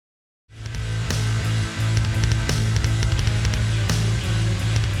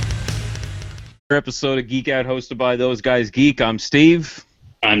episode of Geek Out hosted by Those Guys Geek. I'm Steve.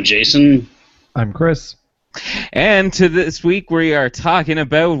 I'm Jason. I'm Chris. And this week we are talking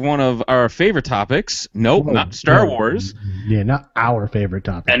about one of our favorite topics. Nope, not Star Wars. Yeah, not our favorite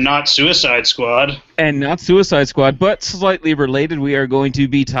topic. And not Suicide Squad. And not Suicide Squad, but slightly related. We are going to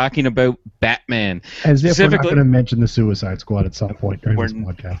be talking about Batman. As if we're not going to mention the Suicide Squad at some point during this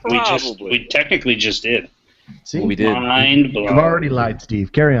podcast. We technically just did. See? We did. Mind blown. You've already lied,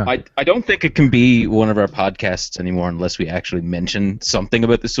 Steve. Carry on. I don't think it can be one of our podcasts anymore unless we actually mention something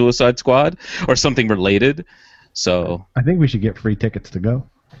about the Suicide Squad or something related. So I think we should get free tickets to go.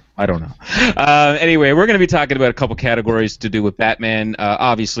 I don't know. Anyway, we're going to be talking about a couple categories to do with Batman.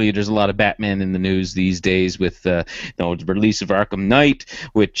 Obviously, there's a lot of Batman in the news these days with the release of Arkham Knight,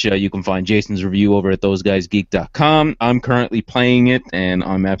 which you can find Jason's review over at thoseguysgeek.com. I'm currently playing it, and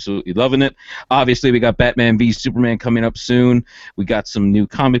I'm absolutely loving it. Obviously, we got Batman v Superman coming up soon. We got some new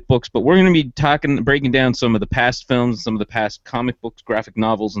comic books, but we're going to be breaking down some of the past films, some of the past comic books, graphic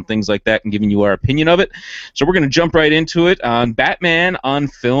novels, and things like that, and giving you our opinion of it. So we're going to jump right into it on Batman on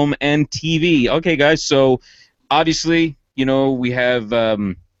film and TV. Okay, guys, so obviously, we have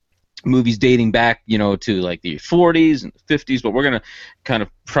movies dating back, to like the 40s and the 50s, but we're going to kind of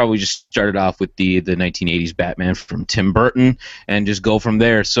probably just start it off with the 1980s Batman from Tim Burton and just go from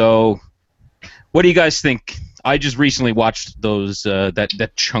there. So what do you guys think? I just recently watched those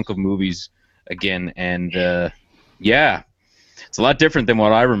that chunk of movies again, and yeah, it's a lot different than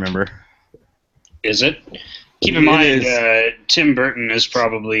what I remember. Is it? Keep in mind, Tim Burton is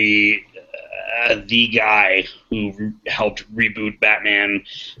probably the guy who helped reboot Batman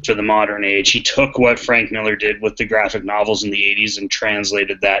for the modern age. He took what Frank Miller did with the graphic novels in the 80s and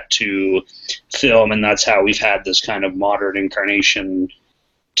translated that to film, and that's how we've had this kind of modern incarnation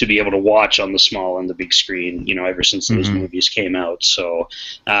to be able to watch on the small and the big screen, ever since those movies came out. So,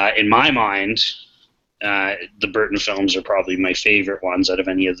 in my mind, the Burton films are probably my favorite ones out of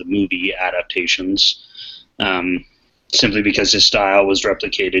any of the movie adaptations. Simply because his style was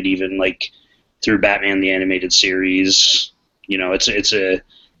replicated even like through Batman the Animated Series. It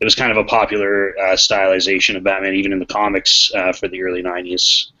was kind of a popular stylization of Batman even in the comics for the early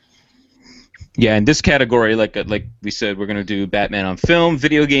 90s. Yeah, in this category, like we said, we're going to do Batman on film,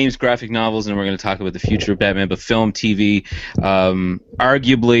 video games, graphic novels, and we're going to talk about the future of Batman, but film, TV,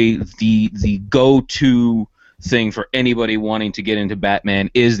 arguably the go-to thing for anybody wanting to get into Batman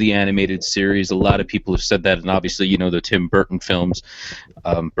is the animated series. A lot of people have said that, and obviously, the Tim Burton films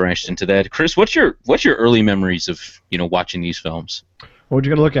branched into that. Chris, what's your early memories of watching these films? Well, what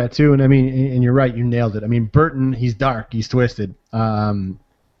you got to look at too, and you're right, you nailed it. I mean, Burton, he's dark, he's twisted.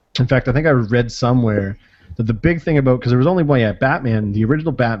 In fact, I think I read somewhere that the big thing about, because there was only one, Batman, the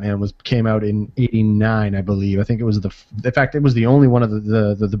original Batman came out in '89, I believe. I think it was in fact, it was the only one of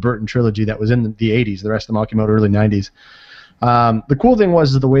the Burton trilogy that was in the '80s. The rest of them all came out early '90s. The cool thing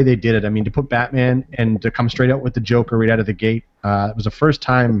was the way they did it. I mean, to put Batman and to come straight out with the Joker right out of the gate, it was the first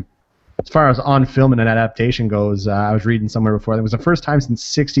time, as far as on film and an adaptation goes, I was reading somewhere before, it was the first time since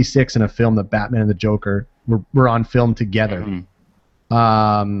 '66 in a film that Batman and the Joker were on film together. Mm-hmm.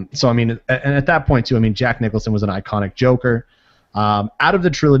 So, I mean, and at that point, too, I mean, Jack Nicholson was an iconic Joker. Out of the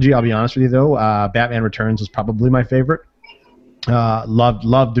trilogy, I'll be honest with you, though, Batman Returns was probably my favorite. Loved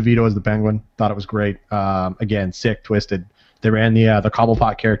DeVito as the Penguin. Thought it was great. Again, sick, twisted. They ran the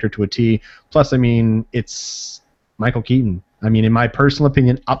Cobblepot character to a T. Plus, I mean, it's Michael Keaton. I mean, in my personal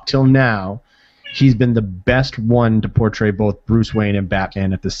opinion, up till now, he's been the best one to portray both Bruce Wayne and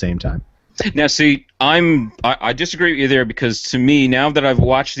Batman at the same time. Now, see, I disagree with you there, because to me, now that I've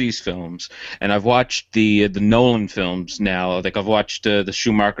watched these films and I've watched the Nolan films now, like I've watched the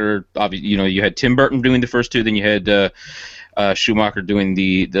Schumacher. Obviously, you had Tim Burton doing the first two, then you had Schumacher doing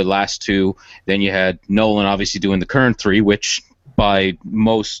the last two, then you had Nolan obviously doing the current three, which by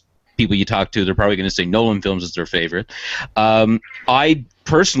most people you talk to, they're probably going to say Nolan films is their favorite. I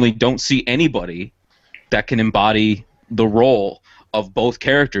personally don't see anybody that can embody the role of both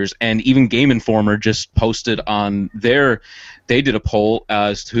characters, and even Game Informer just posted on they did a poll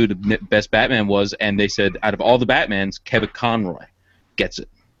as to who the best Batman was, and they said out of all the Batmans, Kevin Conroy gets it.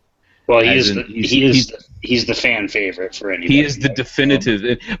 Well, he's the fan favorite for anybody. He is the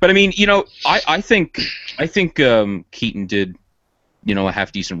definitive. But I mean, I think Keaton did a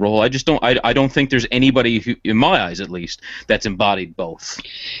half decent role. I just don't think there's anybody who, in my eyes at least, that's embodied both.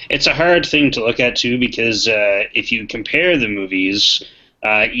 It's a hard thing to look at too, because if you compare the movies,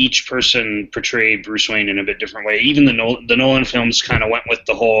 each person portrayed Bruce Wayne in a bit different way. Even the Nolan films kind of went with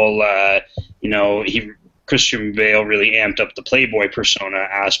the whole, Christian Bale really amped up the playboy persona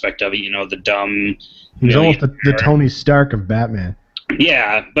aspect of it. The dumb. He's almost the Tony Stark of Batman.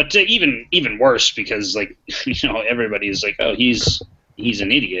 Yeah, but even worse because like everybody's like, oh, he's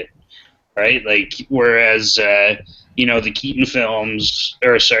an idiot, right? Like whereas the Keaton films,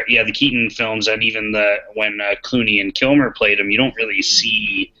 or sorry, yeah, the Keaton films, and even when Clooney and Kilmer played him, you don't really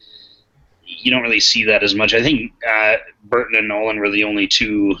see that as much. I think Burton and Nolan were the only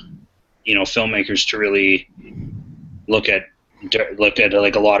two filmmakers to really look at like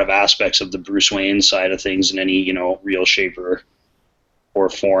a lot of aspects of the Bruce Wayne side of things in any real shape or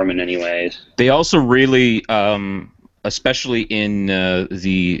form in any way. They also really, especially in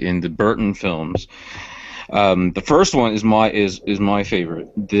the Burton films, the first one is my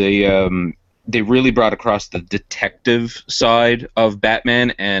favorite. They really brought across the detective side of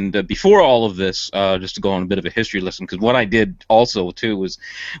Batman, and before all of this, just to go on a bit of a history lesson, because what I did also too was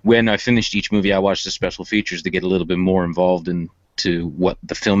when I finished each movie, I watched the special features to get a little bit more involved into what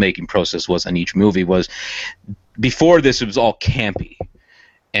the filmmaking process was on each movie. Was before this, it was all campy.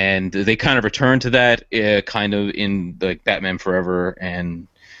 And they kind of returned to that kind of in like Batman Forever and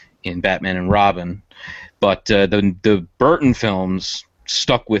in Batman and Robin. But the Burton films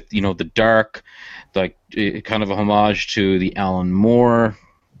stuck with the dark, like kind of a homage to the Alan Moore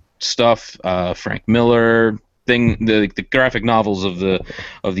stuff, Frank Miller thing, the graphic novels of the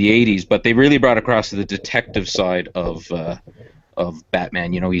 80s. But they really brought across the detective side of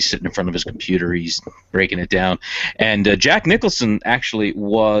Batman. He's sitting in front of his computer, he's breaking it down. And Jack Nicholson actually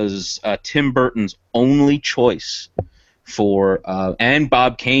was Tim Burton's only choice for, and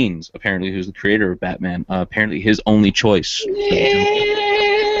Bob Kane's, apparently, who's the creator of Batman, apparently his only choice.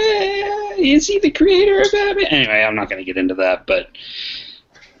 Is he the creator of Batman? Anyway, I'm not going to get into that, but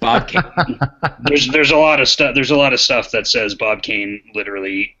Bob Kane. there's a lot of stuff. There's a lot of stuff that says Bob Kane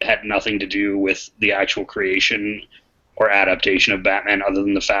literally had nothing to do with the actual creation or adaptation of Batman, other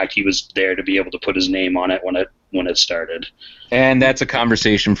than the fact he was there to be able to put his name on it when it started. And that's a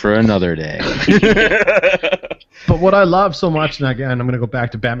conversation for another day. But what I love so much, and again, I'm going to go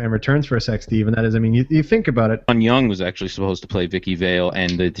back to Batman Returns for a sec, Steve, and that is, I mean, you think about it. Dawn Young was actually supposed to play Vicky Vale,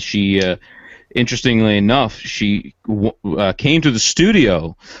 and she, interestingly enough, she came to the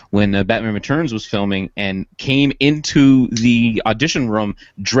studio when Batman Returns was filming and came into the audition room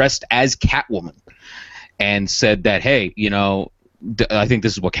dressed as Catwoman and said that, hey, I think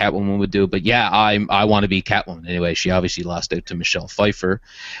this is what Catwoman would do, but yeah, I want to be Catwoman. Anyway, she obviously lost out to Michelle Pfeiffer,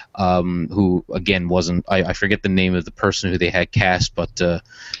 who, again, wasn't, I forget the name of the person who they had cast, but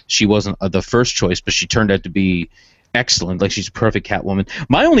she wasn't the first choice, but she turned out to be excellent. Like, she's a perfect Catwoman.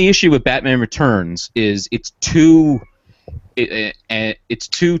 My only issue with Batman Returns is it's too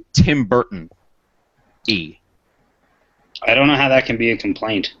Tim Burton-y. I don't know how that can be a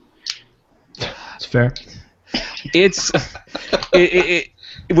complaint. It's fair. It's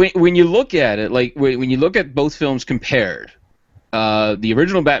when you look at it, like when you look at both films compared, the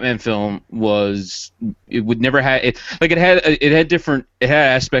original Batman film it had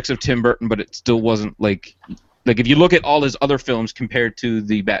aspects of Tim Burton, but it still wasn't like if you look at all his other films compared to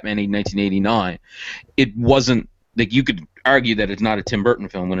the Batman in 1989, it wasn't like you could argue that it's not a Tim Burton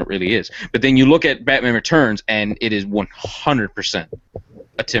film when it really is. But then you look at Batman Returns and it is 100%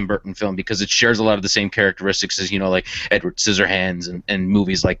 a Tim Burton film because it shares a lot of the same characteristics as like Edward Scissorhands and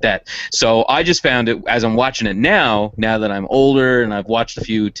movies like that. So I just found it, as I'm watching it now that I'm older and I've watched a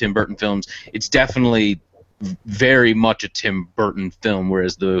few Tim Burton films, it's definitely very much a Tim Burton film,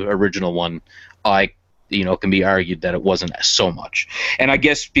 whereas the original one, can be argued that it wasn't so much. And I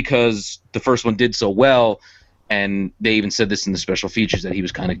guess because the first one did so well, and they even said this in the special features, that he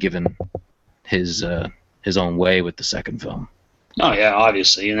was kind of given his own way with the second film. Oh yeah,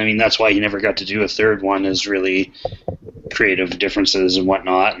 obviously, and I mean that's why he never got to do a third one, is really creative differences and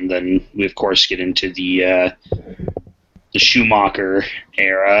whatnot. And then we of course get into the Schumacher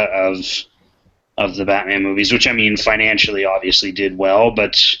era of the Batman movies, which I mean financially obviously did well,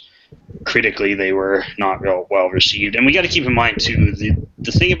 but critically they were not real well received. And we got to keep in mind too,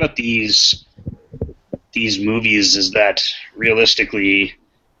 the thing about these movies is that realistically,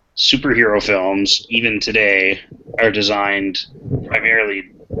 superhero films, even today, are designed primarily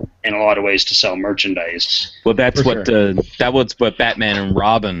in a lot of ways to sell merchandise. Well, that was what Batman and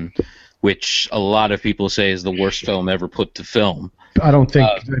Robin, which a lot of people say is the worst film ever put to film. I don't think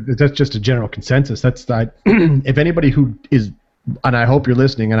that's just a general consensus. That's that. If anybody who is, and I hope you're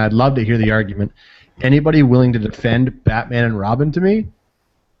listening, and I'd love to hear the argument, anybody willing to defend Batman and Robin to me,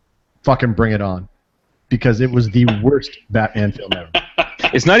 fucking bring it on, because it was the worst Batman film ever.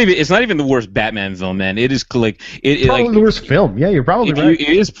 It's not even the worst Batman film, man. It is like probably the worst film. Yeah, you're probably right.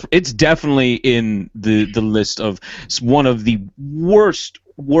 It's definitely in the list of one of the worst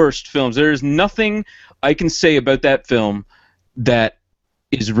films. There is nothing I can say about that film that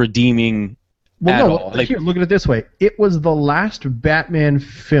is redeeming Well, at no, all. Like, here, look at it this way. It was the last Batman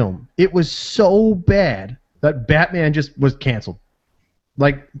film. It was so bad that Batman just was canceled.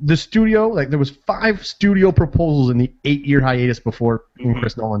 Like, the studio, like, there was 5 studio proposals in the 8-year hiatus before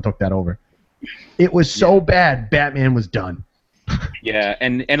Chris Nolan took that over. It was so bad, Batman was done. yeah,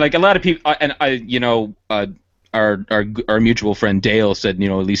 and like a lot of people, and our mutual friend Dale said, at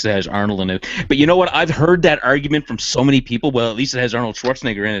least it has Arnold in it. But you know what? I've heard that argument from so many people. Well, at least it has Arnold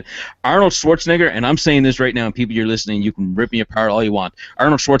Schwarzenegger in it. Arnold Schwarzenegger, and I'm saying this right now, and people, you're listening, you can rip me apart all you want.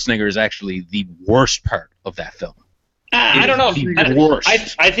 Arnold Schwarzenegger is actually the worst part of that film. I don't know. The worst.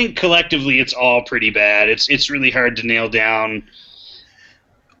 I think collectively it's all pretty bad. It's really hard to nail down.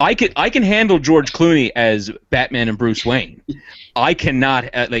 I can handle George Clooney as Batman and Bruce Wayne. I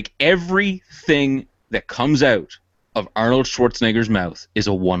cannot, like, everything that comes out of Arnold Schwarzenegger's mouth is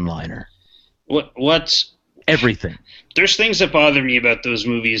a one-liner. What? Everything. There's things that bother me about those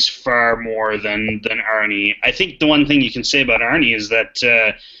movies far more than Arnie. I think the one thing you can say about Arnie is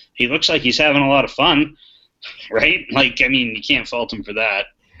that he looks like he's having a lot of fun, right? Like, I mean, you can't fault him for that.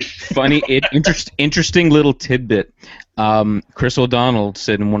 Funny, interesting little tidbit. Chris O'Donnell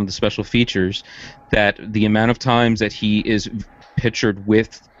said in one of the special features that the amount of times that he is pictured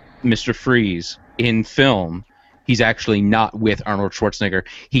with Mr. Freeze in film, he's actually not with Arnold Schwarzenegger.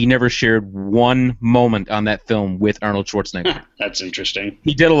 He never shared one moment on that film with Arnold Schwarzenegger. That's interesting.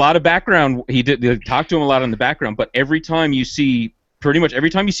 He did a lot of background. He talked to him a lot in the background, but pretty much every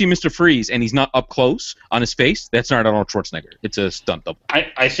time you see Mr. Freeze and he's not up close on his face, that's not Arnold Schwarzenegger. It's a stunt double.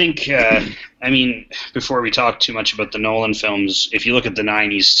 I think, I mean, before we talk too much about the Nolan films, if you look at the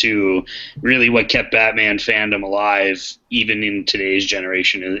 90s too, really what kept Batman fandom alive, even in today's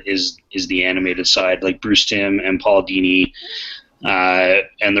generation, is the animated side, like Bruce Timm and Paul Dini,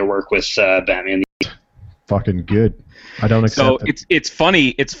 and their work with Batman. Fucking good. I don't accept it. It's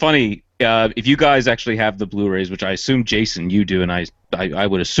funny. If you guys actually have the Blu-rays, which I assume, Jason, you do, and I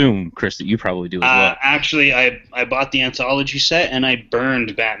would assume, Chris, that you probably do as well. Actually, I bought the anthology set, and I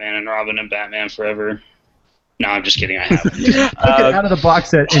burned Batman and Robin and Batman Forever. No, I'm just kidding. I haven't. Took it out of the box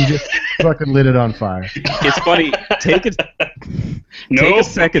set and just fucking lit it on fire. It's funny. Take a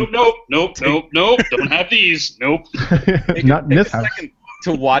second. Nope. Don't have these. Nope. Not in this house. Second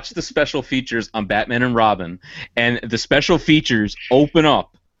to watch the special features on Batman and Robin, and the special features open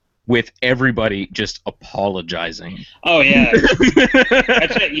up with everybody just apologizing. Oh, yeah.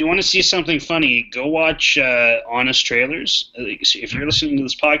 That's it. You want to see something funny, go watch Honest Trailers. If you're listening to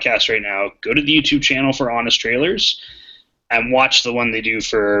this podcast right now, go to the YouTube channel for Honest Trailers and watch the one they do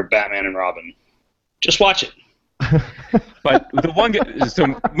for Batman and Robin. Just watch it. But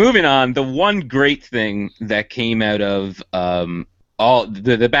moving on, the one great thing that came out of all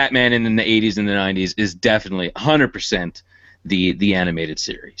the Batman in the 80s and the 90s is definitely 100% the animated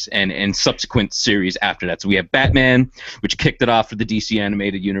series and subsequent series after that. So we have Batman, which kicked it off for the DC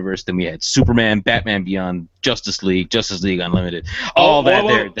animated universe. Then we had Superman, Batman Beyond, Justice League Unlimited.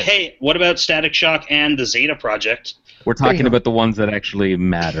 Hey, what about Static Shock and the Zeta Project? We're talking about the ones that actually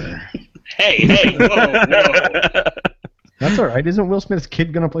matter. Hey, whoa. That's all right. Isn't Will Smith's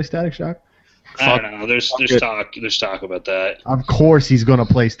kid gonna play Static Shock? I don't know. There's talk about that. Of course he's gonna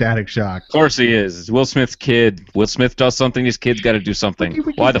play Static Shock. Of course he is. It's Will Smith's kid. Will Smith does something. His kid's got to do something.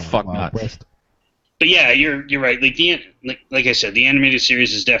 Why the fuck not? But yeah, you're right. Like I said, the animated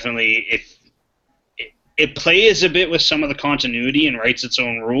series is definitely it plays a bit with some of the continuity and writes its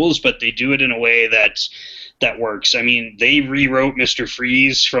own rules, but they do it in a way that works. I mean, they rewrote Mr.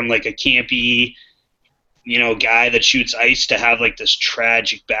 Freeze from like a campy, guy that shoots ice to have like this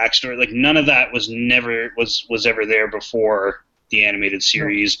tragic backstory. Like none of that was ever there before the animated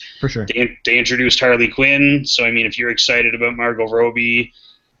series. No, for sure. They introduced Harley Quinn, so I mean, if you're excited about Margot Robbie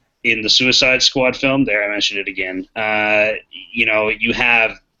in the Suicide Squad film, there I mentioned it again. You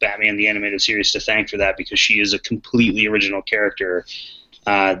have Batman the animated series to thank for that because she is a completely original character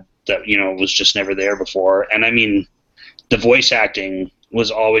that was just never there before. And I mean, the voice acting was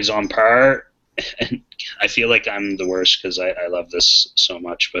always on par. And I feel like I'm the worst because I love this so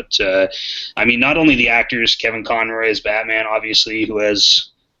much. But, I mean, not only the actors, Kevin Conroy as Batman, obviously, who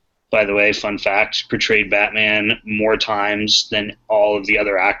has, by the way, fun fact, portrayed Batman more times than all of the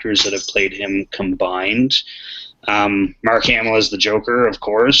other actors that have played him combined. Mark Hamill as the Joker, of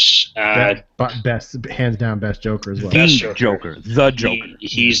course. Best, hands down, best Joker as well. The Joker.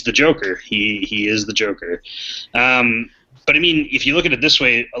 He's the Joker. He is the Joker. But I mean, if you look at it this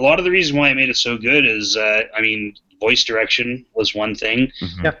way, a lot of the reason why I made it so good is, voice direction was one thing.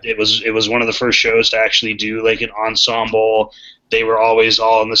 Mm-hmm. Yep. It was one of the first shows to actually do like an ensemble they were always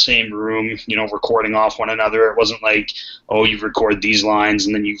all in the same room, recording off one another. It wasn't like, oh, you record these lines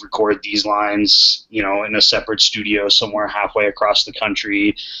and then you record these lines, in a separate studio somewhere halfway across the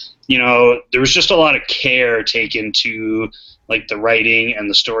country. There was just a lot of care taken to like the writing and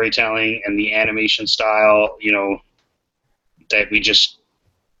the storytelling and the animation style, that we just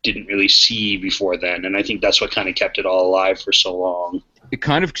didn't really see before then. And I think that's what kind of kept it all alive for so long. It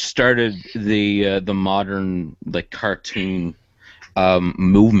kind of started the modern like cartoon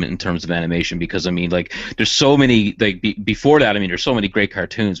movement in terms of animation, because I mean, like, there's so many, like, before that, I mean, there's so many great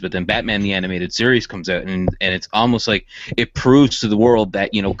cartoons, but then Batman the Animated Series comes out, and it's almost like it proves to the world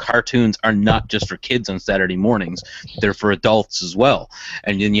that, cartoons are not just for kids on Saturday mornings, they're for adults as well.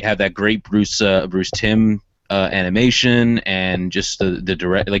 And then you have that great Bruce Timm animation, and just the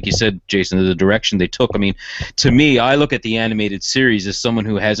direct, like you said, Jason, the direction they took. I mean, to me, I look at the animated series as someone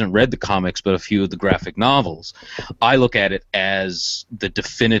who hasn't read the comics but a few of the graphic novels. I look at it as the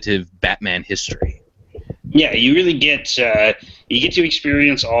definitive Batman history. Yeah, you really get to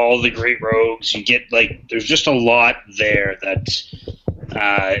experience all the great rogues. You get, like, there's just a lot there that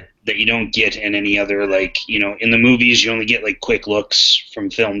you don't get in any other, like, in the movies you only get like quick looks from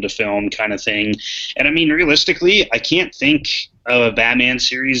film to film kind of thing. And I mean, realistically, I can't think of a Batman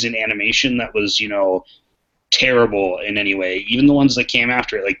series in animation that was, terrible in any way. Even the ones that came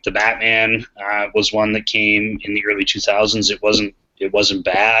after it, like the Batman was one that came in the early 2000s. It wasn't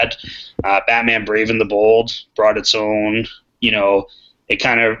bad. Batman Brave and the Bold brought its own, it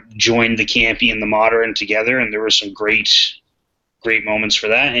kind of joined the campy and the modern together, and there were some great moments for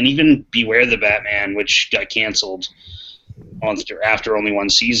that. And even Beware the Batman, which got canceled after only one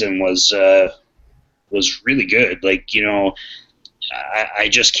season, was really good. Like, I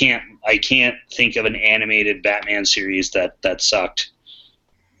just can't think of an animated Batman series that sucked.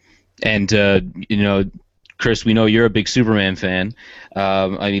 And Chris, we know you're a big Superman fan.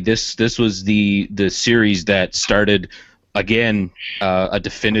 I mean, this was the series that started, again, a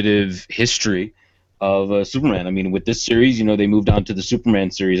definitive history of Superman. I mean, with this series, they moved on to the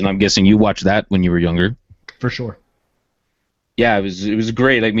Superman series, and I'm guessing you watched that when you were younger. For sure. Yeah, it was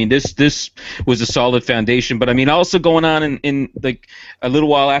great. I mean, this was a solid foundation, but I mean, also going on in like a little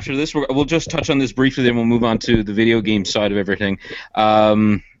while after this, we'll just touch on this briefly, then we'll move on to the video game side of everything.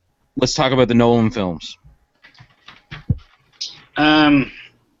 Let's talk about the Nolan films. I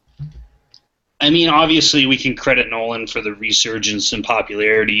mean, obviously, we can credit Nolan for the resurgence in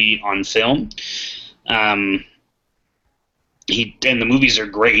popularity on film. And the movies are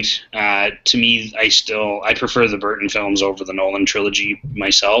great. To me, I prefer the Burton films over the Nolan trilogy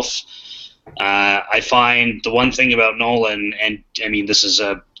myself. I find the one thing about Nolan, and I mean, this is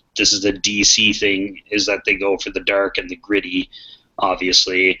a DC thing, is that they go for the dark and the gritty,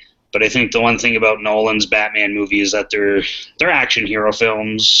 obviously. But I think the one thing about Nolan's Batman movie is that they're action hero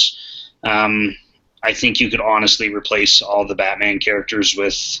films. I think you could honestly replace all the Batman characters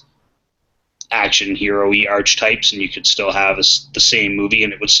with action hero-y archetypes, and you could still have the same movie,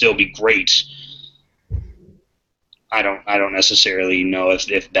 and it would still be great. I don't necessarily know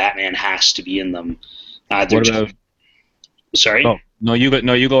if Batman has to be in them. What about? Sorry. Oh no, you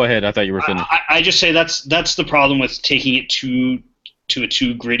go ahead. I thought you were finished. I just say that's the problem with taking it to a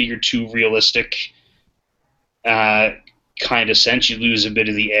too gritty or too realistic kind of sense. You lose a bit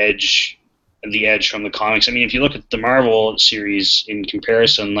of the edge from the comics. I mean, if you look at the Marvel series in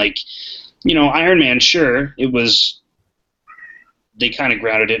comparison, like, Iron Man, sure, they kind of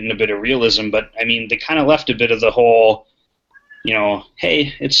grounded it in a bit of realism, but I mean, they kind of left a bit of the whole,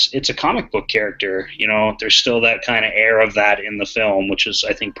 hey, it's a comic book character. There's still that kind of air of that in the film, which is,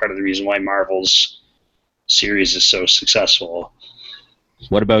 I think, part of the reason why Marvel's series is so successful.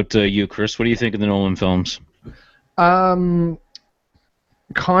 What about you, Chris? What do you think of the Nolan films?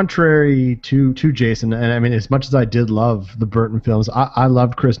 Contrary to Jason, and I mean, as much as I did love the Burton films, I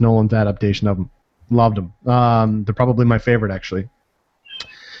loved Chris Nolan's adaptation of them. Loved them. They're probably my favorite, actually.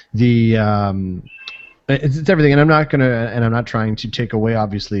 It's everything, and I'm not trying to take away,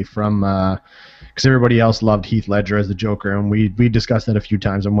 obviously, from because everybody else loved Heath Ledger as the Joker, and we discussed that a few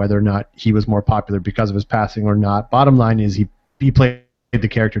times on whether or not he was more popular because of his passing or not. Bottom line is he played the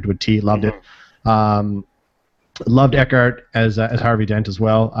character to a T. Loved it. Loved Eckhart as Harvey Dent as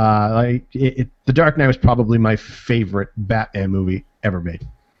well. The Dark Knight was probably my favorite Batman movie ever made.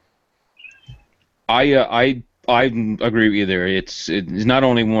 I agree with you there. It's not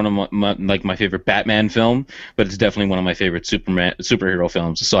only one of my favorite Batman film, but it's definitely one of my favorite superhero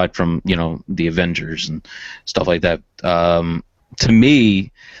films, aside from the Avengers and stuff like that. To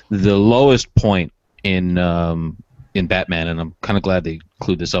me, the lowest point in Batman, and I'm kind of glad they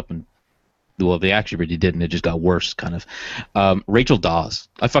include this up in Well, they actually really didn't. It just got worse, kind of. Rachel Dawes.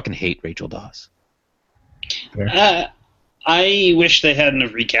 I fucking hate Rachel Dawes. I wish they hadn't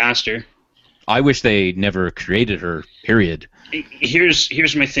have recast her. I wish they never created her, period.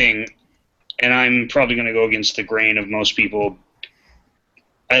 Here's my thing, and I'm probably going to go against the grain of most people.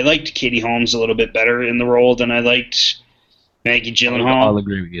 I liked Katie Holmes a little bit better in the role than I liked Maggie Gyllenhaal. I'll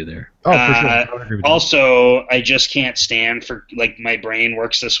agree with you there. Oh, for sure. I'll agree with that. Also, I just can't stand for, like, my brain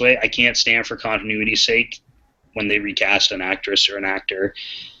works this way. I can't stand for continuity's sake when they recast an actress or an actor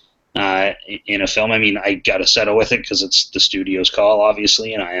in a film. I mean, I got to settle with it because it's the studio's call,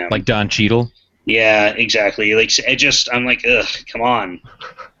 obviously, and I am. Like Don Cheadle? Yeah, exactly. Like, I'm like, ugh, come on.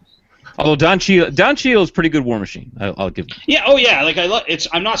 Although Don Cheadle is pretty good War Machine. I'll give. Yeah. Oh yeah. Like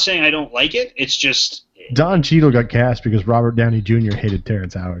I'm not saying I don't like it. It's just Don Cheadle got cast because Robert Downey Jr. hated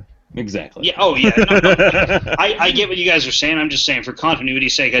Terrence Howard. Exactly. Yeah. Oh yeah. No. I get what you guys are saying. I'm just saying for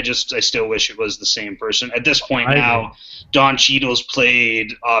continuity's sake, I still wish it was the same person. At this point now, Don Cheadle's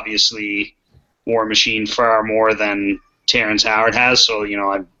played obviously War Machine far more than Terrence Howard has. So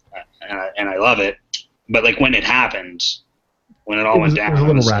I love it. But like when it happened. When it all went down, it was a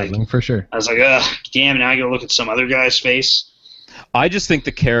little rattling, for sure. I was like, ugh, damn, now I gotta look at some other guy's face. I just think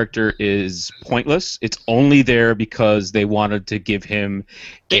the character is pointless. It's only there because they wanted to give him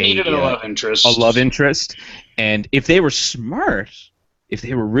needed a love interest. A love interest. And if they were smart, if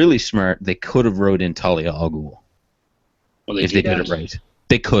they were really smart, they could have wrote in Talia al Ghul. Well, if they did it right.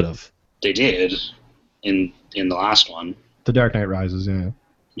 They could have. They did in the last one. The Dark Knight Rises, yeah.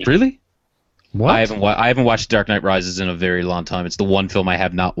 Really? What? I haven't watched Dark Knight Rises in a very long time. It's the one film I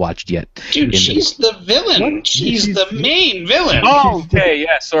have not watched yet. Dude, she's the villain. What? She's the main villain. Oh, okay.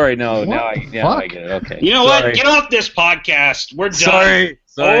 Yeah, sorry. No, What? now I get it. Okay. You know Sorry. what? Get off this podcast. We're done. Sorry.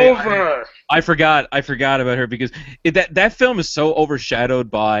 Over. I forgot about her because that film is so overshadowed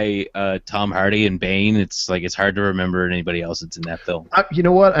by Tom Hardy and Bane. It's like it's hard to remember anybody else that's in that film. You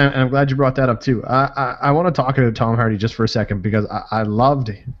know what? And I'm glad you brought that up too. I want to talk about Tom Hardy just for a second because I love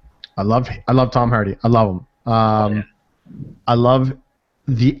Tom Hardy. I love him. I love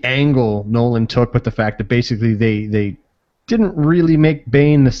the angle Nolan took with the fact that basically they didn't really make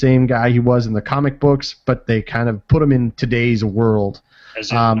Bane the same guy he was in the comic books, but they kind of put him in today's world,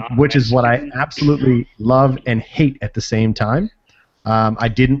 which is what I absolutely love and hate at the same time. I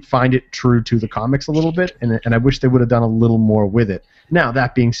didn't find it true to the comics a little bit, and I wish they would have done a little more with it. Now,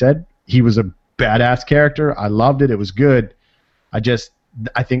 that being said, he was a badass character. I loved it. It was good.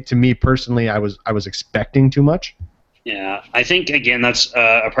 I think to me personally, I was expecting too much. Yeah, I think again that's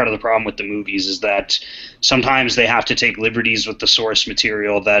a part of the problem with the movies is that sometimes they have to take liberties with the source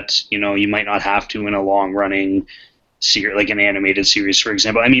material that you might not have to in a long-running series, like an animated series, for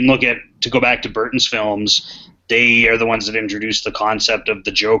example. I mean, to go back to Burton's films. They are the ones that introduced the concept of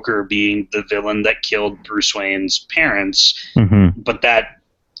the Joker being the villain that killed Bruce Wayne's parents, but that.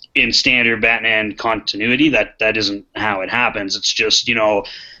 In standard Batman continuity, that isn't how it happens. It's just,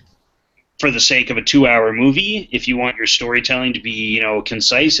 for the sake of a 2-hour movie, if you want your storytelling to be,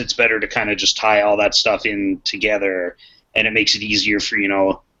 concise, it's better to kind of just tie all that stuff in together, and it makes it easier for,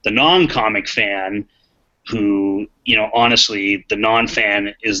 the non-comic fan who, honestly, the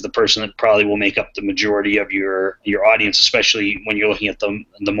non-fan is the person that probably will make up the majority of your audience, especially when you're looking at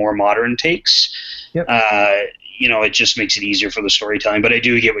the more modern takes. Yep. It just makes it easier for the storytelling. But I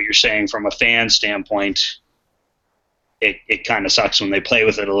do get what you're saying from a fan standpoint. It kind of sucks when they play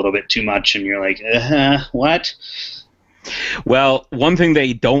with it a little bit too much, and you're like, what? Well, one thing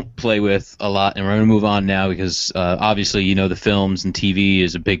they don't play with a lot, and we're going to move on now because obviously, the films and TV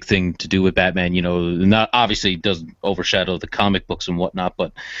is a big thing to do with Batman. Not obviously it doesn't overshadow the comic books and whatnot,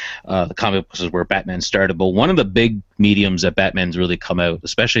 but the comic books is where Batman started. But one of the big mediums that Batman's really come out,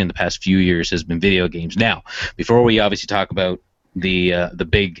 especially in the past few years, has been video games. Now, before we obviously talk about the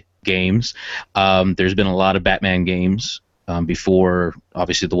big games, there's been a lot of Batman games before,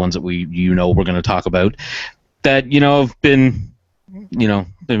 obviously the ones that we're going to talk about. That have been, they've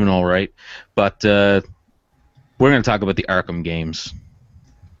been all right, but we're going to talk about the Arkham games.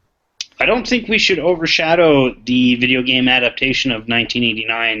 I don't think we should overshadow the video game adaptation of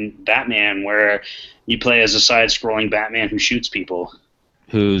 1989 Batman, where you play as a side-scrolling Batman who shoots people.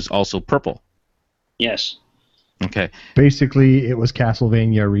 Who's also purple. Yes. Okay. Basically, it was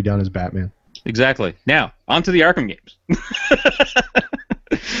Castlevania redone as Batman. Exactly. Now, on to the Arkham games.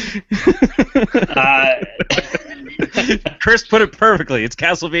 Chris put it perfectly. It's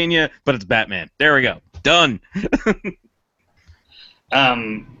Castlevania, but it's Batman. There we go. Done.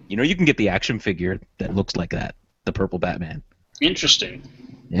 You can get the action figure that looks like that, the purple Batman. Interesting.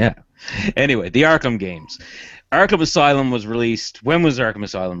 Yeah. Anyway, the Arkham games. Arkham Asylum was released. When was Arkham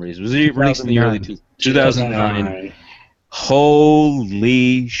Asylum released? Was it released in the early 2009?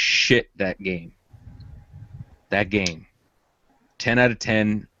 Holy shit, that game. That game. 10 out of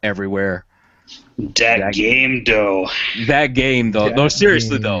 10 everywhere. That game, though. That game, though. No,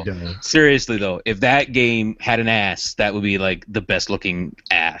 seriously, game, though. Seriously, though. If that game had an ass, that would be like the best looking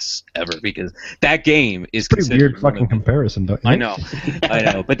ass ever, because that game is pretty weird fucking comparison, though. I know.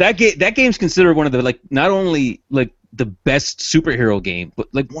 But that game's considered one of the, like, not only like the best superhero game, but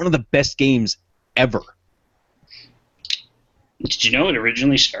like one of the best games ever. Did you know it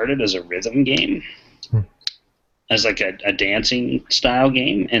originally started as a rhythm game? As like a dancing style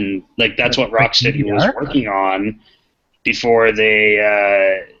game, and like that's what Rocksteady was working on before they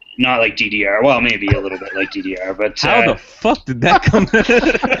not like DDR. Well, maybe a little bit like DDR, but how the fuck did that come?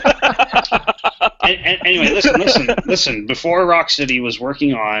 Anyway, listen. Before Rocksteady was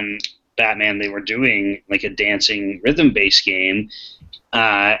working on Batman, they were doing like a dancing rhythm-based game,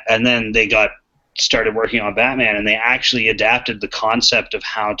 and then they started working on Batman, and they actually adapted the concept of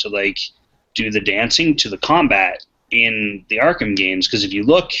how to like do the dancing to the combat in the Arkham games, because if you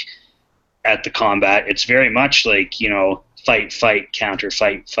look at the combat, it's very much like, you know, fight, counter,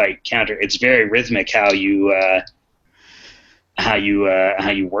 fight, counter. It's very rhythmic how you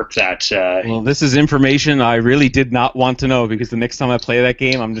work that. Well, this is information I really did not want to know, because the next time I play that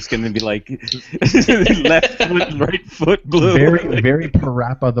game, I'm just going to be like left foot, right foot, blue. Very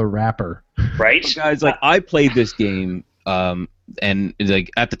Parappa the Rapper. Right? So guys, like, I played this game, and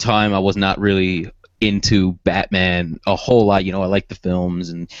like at the time I was not really into Batman a whole lot. You know, I liked the films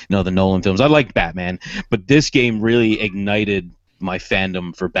and, you know, the Nolan films. I liked Batman, but this game really ignited my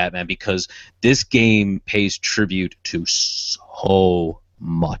fandom for Batman, because this game pays tribute to so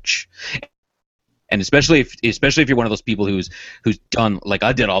much. And especially if you're one of those people who's done, like,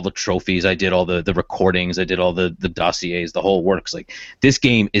 I did all the trophies, I did all the recordings, I did all the dossiers, the whole works. Like, this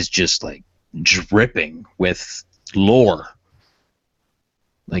game is just like dripping with lore.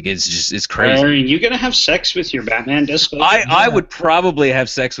 Like, it's crazy. Are you gonna have sex with your Batman disc? I would probably have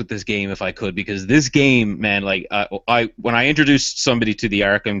sex with this game if I could, because this game, man, like, when I introduced somebody to the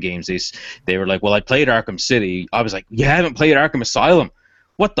Arkham games, they were like, well, I played Arkham City. I was like, you haven't played Arkham Asylum?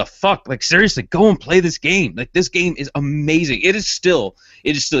 What the fuck? Like, seriously, go and play this game. Like, this game is amazing. It is still,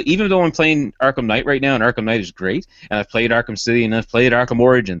 even though I'm playing Arkham Knight right now, and Arkham Knight is great, and I've played Arkham City, and I've played Arkham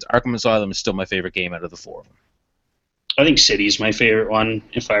Origins, Arkham Asylum is still my favorite game out of the four of them. I think City's my favorite one.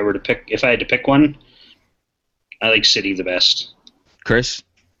 If I had to pick one, I like City the best. Chris?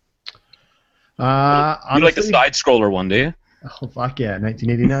 Honestly, you like the side scroller one, do you? Oh fuck yeah,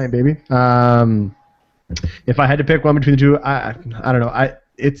 1989, baby. If I had to pick one between the two, I don't know.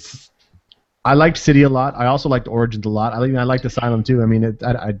 I liked City a lot. I also liked Origins a lot. I liked Asylum too. I mean,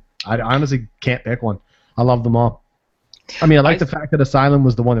 I honestly can't pick one. I love them all. I mean, I like the fact that Asylum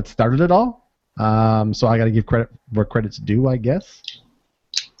was the one that started it all. So I got to give credit where credit's due, I guess.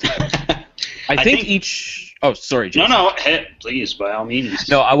 I think each. Oh, sorry, Jason. No, please, by all means.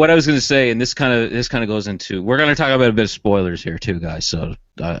 No, what I was going to say, and this kind of goes into. We're going to talk about a bit of spoilers here too, guys. So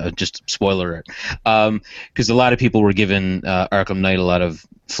just spoiler it, because a lot of people were giving Arkham Knight a lot of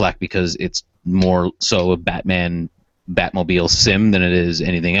flack because it's more so a Batmobile sim than it is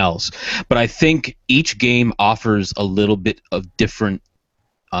anything else. But I think each game offers a little bit of different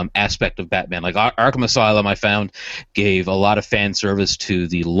aspect of Batman. Like Arkham Asylum, I found, gave a lot of fan service to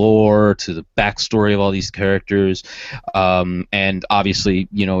the lore, to the backstory of all these characters, and obviously,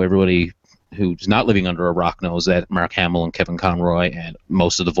 you know, everybody who's not living under a rock knows that Mark Hamill and Kevin Conroy and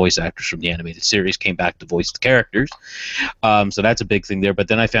most of the voice actors from the animated series came back to voice the characters. So that's a big thing there. But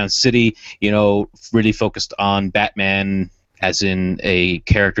then I found City, you know, really focused on Batman as in a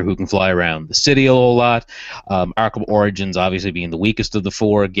character who can fly around the city a whole lot. Arkham Origins, obviously being the weakest of the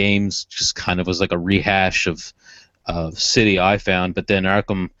four games, just kind of was like a rehash of City, I found. But then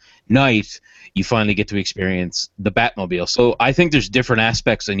Arkham Knight, you finally get to experience the Batmobile. So I think there's different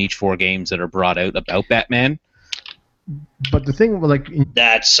aspects in each four games that are brought out about Batman. But the thing, like,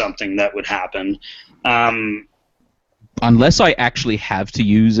 that's something that would happen. Unless I actually have to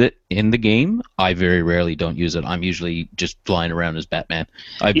use it in the game, I very rarely don't use it. I'm usually just flying around as Batman.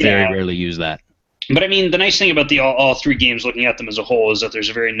 I very rarely use that. But I mean, the nice thing about all three games, looking at them as a whole, is that there's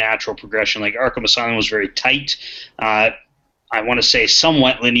a very natural progression. Like Arkham Asylum was very tight. I want to say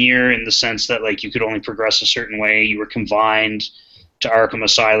somewhat linear in the sense that, like, you could only progress a certain way. You were confined to Arkham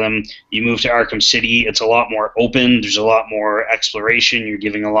Asylum. You move to Arkham City, it's a lot more open. There's a lot more exploration. You're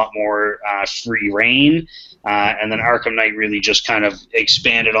giving a lot more free reign. And then Arkham Knight really just kind of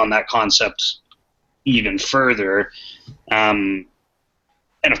expanded on that concept even further. And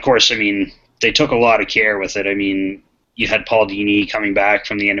of course, I mean, they took a lot of care with it. I mean, you had Paul Dini coming back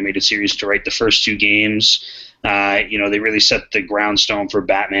from the animated series to write the first 2 games. They really set the groundstone for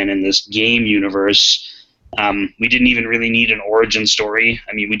Batman in this game universe. We didn't even really need an origin story.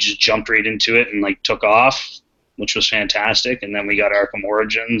 I mean, we just jumped right into it and took off, which was fantastic. And then we got Arkham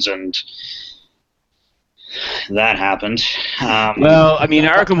Origins, and that happened. Well, I mean,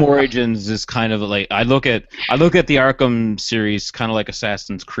 Arkham Origins is kind of like I look at the Arkham series kind of like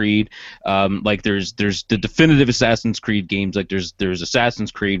Assassin's Creed. There's the definitive Assassin's Creed games. Like there's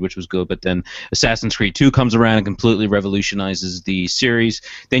Assassin's Creed, which was good, but then Assassin's Creed 2 comes around and completely revolutionizes the series.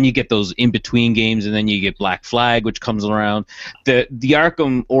 Then you get those in between games, and then you get Black Flag, which comes around. The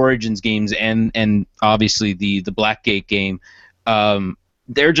Arkham Origins games and obviously the Blackgate game.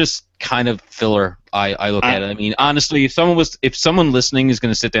 They're just kind of filler. I look at it. I mean, honestly, if someone listening is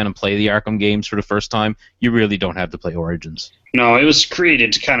going to sit down and play the Arkham games for the first time, you really don't have to play Origins. No, it was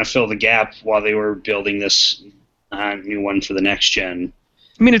created to kind of fill the gap while they were building this new one for the next gen.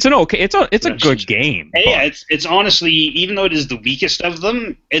 I mean, it's a good game. Yeah, it's honestly, even though it is the weakest of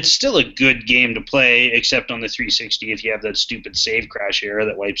them, it's still a good game to play, except on the 360 if you have that stupid save crash error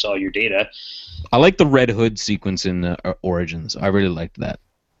that wipes all your data. I like the Red Hood sequence in Origins. I really liked that.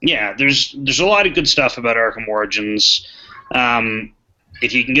 Yeah, there's a lot of good stuff about Arkham Origins.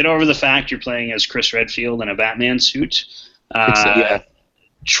 If you can get over the fact you're playing as Chris Redfield in a Batman suit,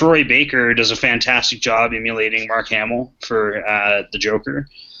 Troy Baker does a fantastic job emulating Mark Hamill for the Joker.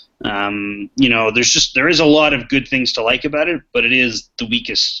 There is a lot of good things to like about it, but it is the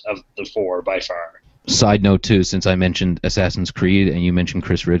weakest of the 4 by far. Side note too, since I mentioned Assassin's Creed and you mentioned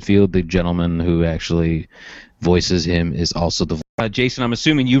Chris Redfield, the gentleman who actually voices him is also the Jason. I'm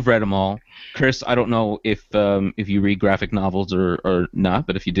assuming you've read them all. Chris, I don't know if you read graphic novels or not,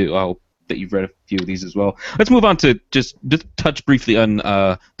 but if you do, I hope that you've read a few of these as well. Let's move on to just touch briefly on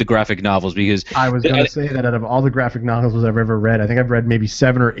the graphic novels, because I was going to say that out of all the graphic novels I've ever read, I think I've read maybe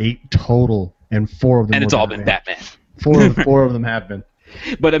 7 or 8 total, and 4 of them. And it's all been Batman. Four of them have been.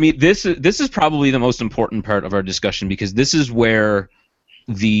 But I mean, this is probably the most important part of our discussion, because this is where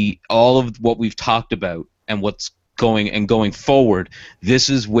all of what we've talked about and what's going forward, this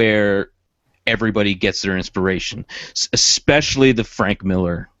is where everybody gets their inspiration, especially the Frank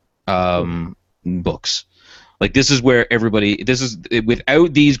Miller books. Like, this is where everybody.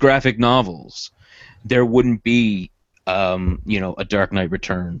 Without these graphic novels, there wouldn't be a Dark Knight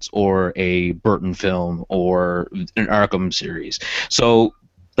Returns or a Burton film or an Arkham series. So,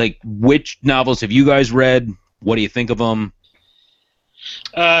 like, which novels have you guys read? What do you think of them?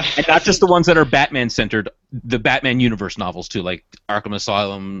 And not just the ones that are Batman-centered, the Batman universe novels too, like Arkham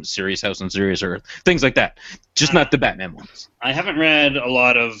Asylum, Serious House on Serious Earth, things like that. Just not the Batman ones. I haven't read a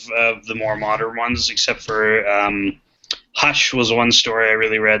lot of the more modern ones, except for Hush was one story I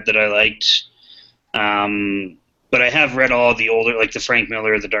really read that I liked. But I have read all the older, like the Frank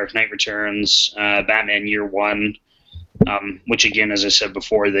Miller, The Dark Knight Returns, Batman Year One, which again, as I said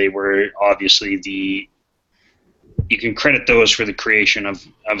before, they were obviously you can credit those for the creation of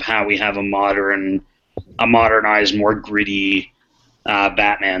how we have a modernized, more gritty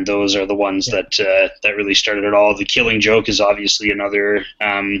Batman. Those are the ones that really started it all. The Killing Joke is obviously another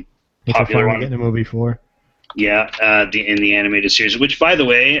popular one. Getting a movie for. Yeah, in the animated series. Which, by the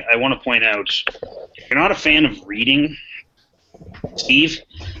way, I want to point out, if you're not a fan of reading, Steve,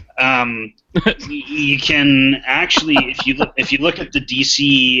 you can actually, if you look at the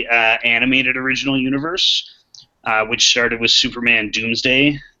DC animated original universe, which started with Superman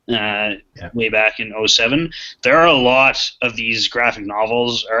Doomsday way back in 2007, there are a lot of these graphic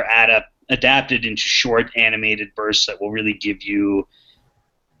novels are adapted into short animated bursts that will really give you,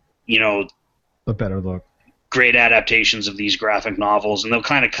 a better look. Great adaptations of these graphic novels, and they'll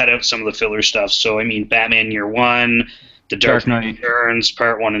kind of cut out some of the filler stuff. So, I mean, Batman Year One, The Dark Knight Returns,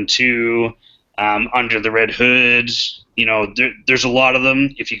 Part 1 and 2, Under the Red Hood. There's a lot of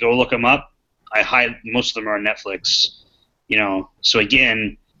them. If you go look them up, most of them are on Netflix. So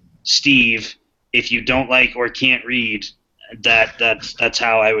again, Steve, if you don't like or can't read, that's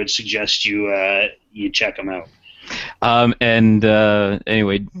how I would suggest you check them out.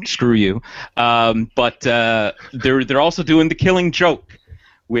 Anyway, screw you. But they're also doing The Killing Joke,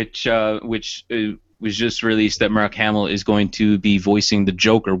 which was just released, that Mark Hamill is going to be voicing the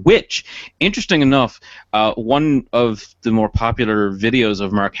Joker, which, interesting enough, one of the more popular videos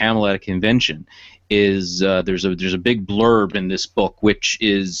of Mark Hamill at a convention is there's a big blurb in this book, which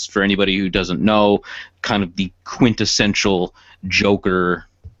is, for anybody who doesn't know, kind of the quintessential Joker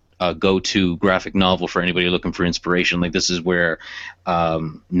go-to graphic novel for anybody looking for inspiration. Like, this is where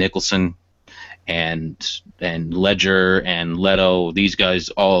Nicholson and Ledger and Leto, these guys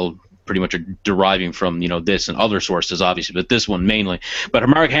all pretty much are deriving from this and other sources, obviously, but this one mainly. But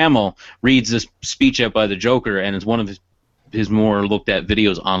Mark Hamill reads this speech out by the Joker, and it's one of his more looked at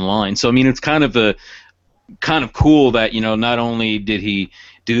videos online. So I mean, it's kind of cool that not only did he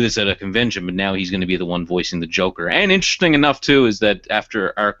do this at a convention, but now he's going to be the one voicing the Joker. And interesting enough too is that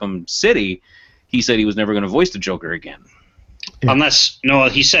after Arkham City, he said he was never going to voice the Joker again. Yeah.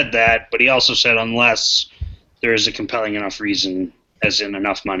 He said that, but he also said unless there is a compelling enough reason, as in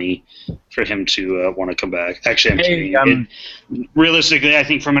enough money, for him to want to come back. Actually, I'm kidding. Realistically, I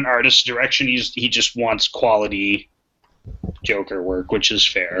think from an artist's direction, he just wants quality Joker work, which is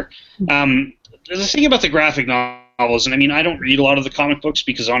fair. The thing about the graphic novels, and I mean, I don't read a lot of the comic books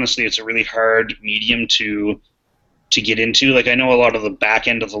because honestly, it's a really hard medium to get into. Like, I know a lot of the back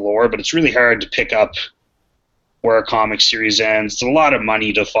end of the lore, but it's really hard to pick up where a comic series ends. It's a lot of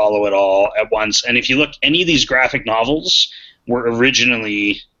money to follow it all at once. And if you look, any of these graphic novels were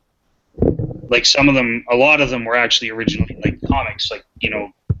originally, like a lot of them were actually originally like comics. Like,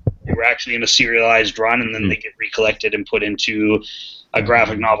 they were actually in a serialized run, and then they get recollected and put into a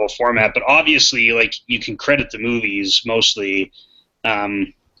graphic novel format. But obviously, like, you can credit the movies mostly,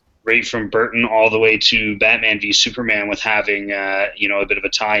 right from Burton all the way to Batman v Superman, with having a bit of a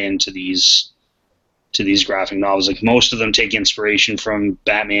tie-in to these graphic novels. Like, most of them take inspiration from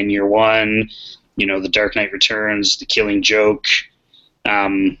Batman Year One, The Dark Knight Returns, The Killing Joke.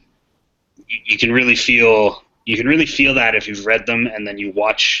 You can really feel that if you've read them, and then you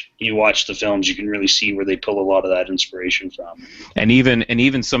watch the films. You can really see where they pull a lot of that inspiration from. And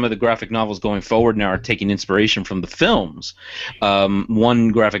even some of the graphic novels going forward now are taking inspiration from the films. One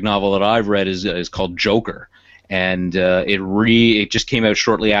graphic novel that I've read is called Joker. And it just came out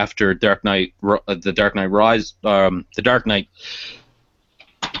shortly after Dark Knight, the Dark Knight Rise, the Dark Knight.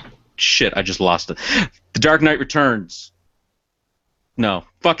 Shit, I just lost it. The Dark Knight Returns. No,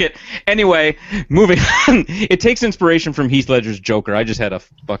 fuck it. Anyway, moving on. It takes inspiration from Heath Ledger's Joker. I just had a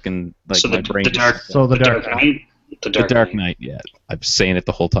fucking my brain. The Dark Knight. Yeah, I'm saying it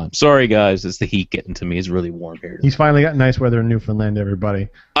the whole time. Sorry, guys. It's the heat getting to me. It's really warm here. He's finally got nice weather in Newfoundland, everybody.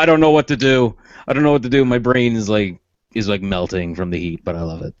 I don't know what to do. My brain is like melting from the heat, but I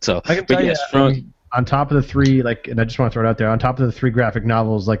love it. So I can tell you, on top of the three, and I just want to throw it out there, on top of the three graphic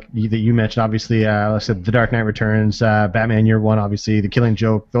novels that you mentioned, obviously, like I said, The Dark Knight Returns, Batman Year One, obviously, The Killing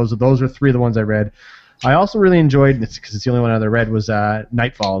Joke. Those are three of the ones I read. I also really enjoyed, because it's the only one I read, was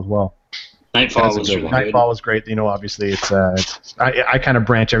Nightfall as well. Nightfall was great. Obviously, it's I kind of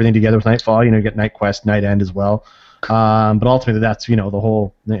branch everything together with Nightfall. You get Night Quest, Night End as well. But ultimately, that's the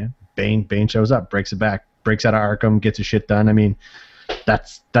whole Bane shows up, breaks out of Arkham, gets his shit done. I mean,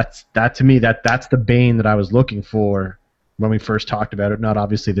 that's to me that's the Bane that I was looking for when we first talked about it. Not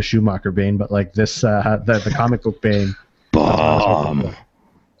obviously the Schumacher Bane, but like this the comic book Bane. Bomb.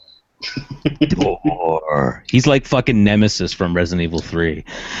 He's like fucking Nemesis from Resident Evil 3.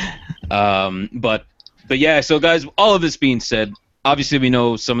 But yeah, so guys, all of this being said, obviously we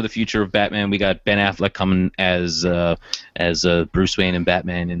know some of the future of Batman. We got Ben Affleck coming as Bruce Wayne and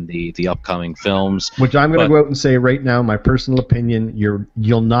Batman in the upcoming films. Which I'm going to go out and say right now, my personal opinion,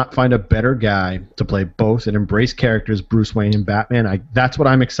 you'll not find a better guy to play both and embrace characters Bruce Wayne and Batman. That's what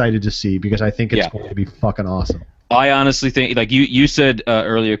I'm excited to see, because I think it's going to be fucking awesome. I honestly think, like you said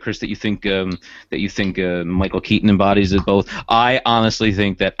earlier, Chris, that you think Michael Keaton embodies it both. I honestly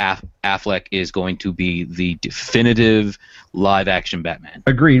think that Affleck is going to be the definitive live-action Batman.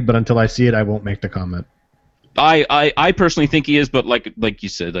 Agreed, but until I see it, I won't make the comment. I personally think he is, but like you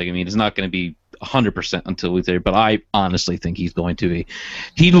said, it's not going to be 100% until we're there. But I honestly think he's going to be.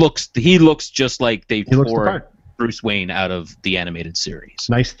 He looks just like they tore Bruce Wayne out of the animated series.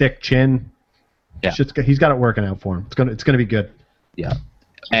 Nice thick chin. Yeah, he's got it working out for him. It's gonna be good. Yeah,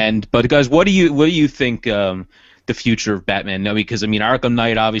 but guys, what do you think the future of Batman? No, because Arkham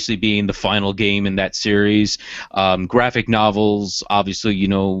Knight obviously being the final game in that series, graphic novels, obviously,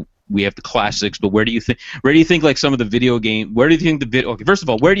 we have the classics. But where do you think like some of the video game? Where do you think first of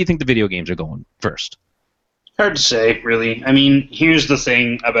all, where do you think the video games are going first? Hard to say, really. Here's the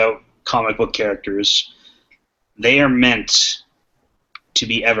thing about comic book characters: they are meant to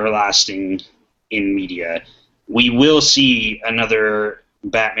be everlasting in media. We will see another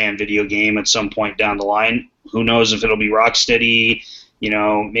Batman video game at some point down the line. Who knows if it'll be Rocksteady,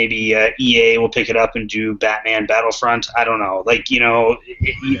 maybe EA will pick it up and do Batman Battlefront. I don't know.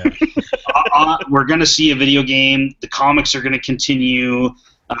 We're going to see a video game. The comics are going to continue.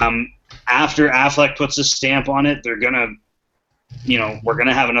 After Affleck puts a stamp on it, they're going to, we're going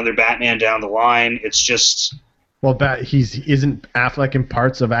to have another Batman down the line. It's just... Well, isn't Affleck in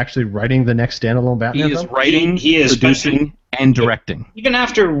parts of actually writing the next standalone Batman? He is writing. He is producing. And directing. Even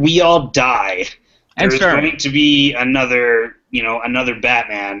after we all die, there's going to be another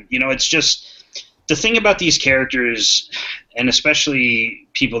Batman. It's just the thing about these characters, and especially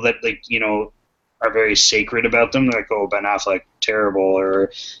people that are very sacred about them. They're like, oh, Ben Affleck, terrible,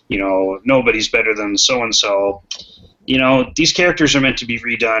 or nobody's better than so and so. These characters are meant to be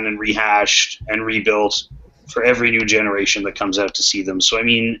redone and rehashed and rebuilt for every new generation that comes out to see them. So I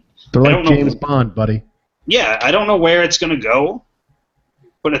mean, they're like James Bond, buddy. Yeah, I don't know where it's going to go,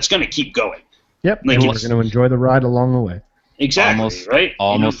 but it's going to keep going. Yep, and we're going to enjoy the ride along the way. Exactly, right?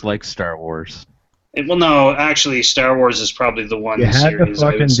 Almost like Star Wars. Well, no, actually, Star Wars is probably the one series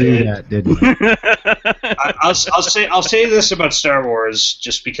I would say. That, didn't you? I'll say this about Star Wars,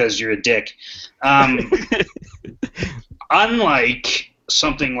 just because you're a dick. Unlike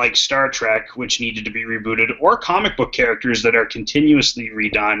something like Star Trek, which needed to be rebooted, or comic book characters that are continuously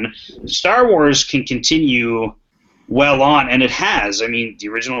redone, Star Wars can continue well on, and it has. I mean, the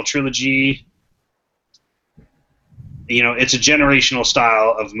original trilogy, it's a generational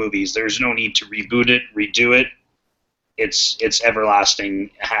style of movies. There's no need to reboot it, redo it. It's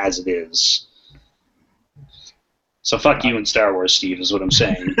everlasting as it is. So fuck you and Star Wars, Steve, is what I'm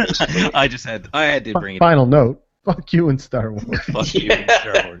saying. I had to bring it. Final note. Fuck you and Star Wars. Fuck you and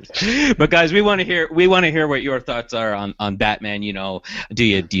Star Wars. But guys, we want to hear what your thoughts are on Batman. Do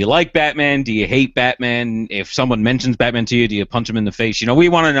you like Batman? Do you hate Batman? If someone mentions Batman to you, do you punch him in the face? We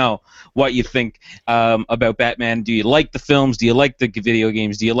want to know what you think about Batman. Do you like the films? Do you like the video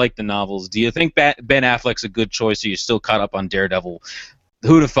games? Do you like the novels? Do you think Ben Affleck's a good choice? Or you're still caught up on Daredevil?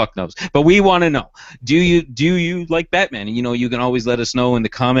 Who the fuck knows? But we want to know. Do you like Batman? And you can always let us know in the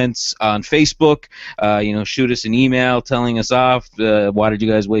comments on Facebook. Shoot us an email telling us off. Why did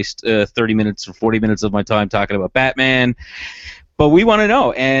you guys waste 30 minutes or 40 minutes of my time talking about Batman? But we want to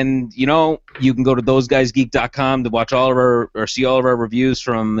know. And you can go to thoseguysgeek.com to watch all of our or see all of our reviews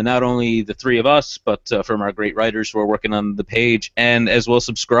from not only the three of us, but from our great writers who are working on the page, and as well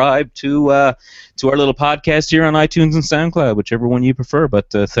subscribe to our little podcast here on iTunes and SoundCloud, whichever one you prefer. But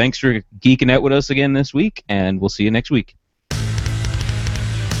thanks for geeking out with us again this week, and we'll see you next week.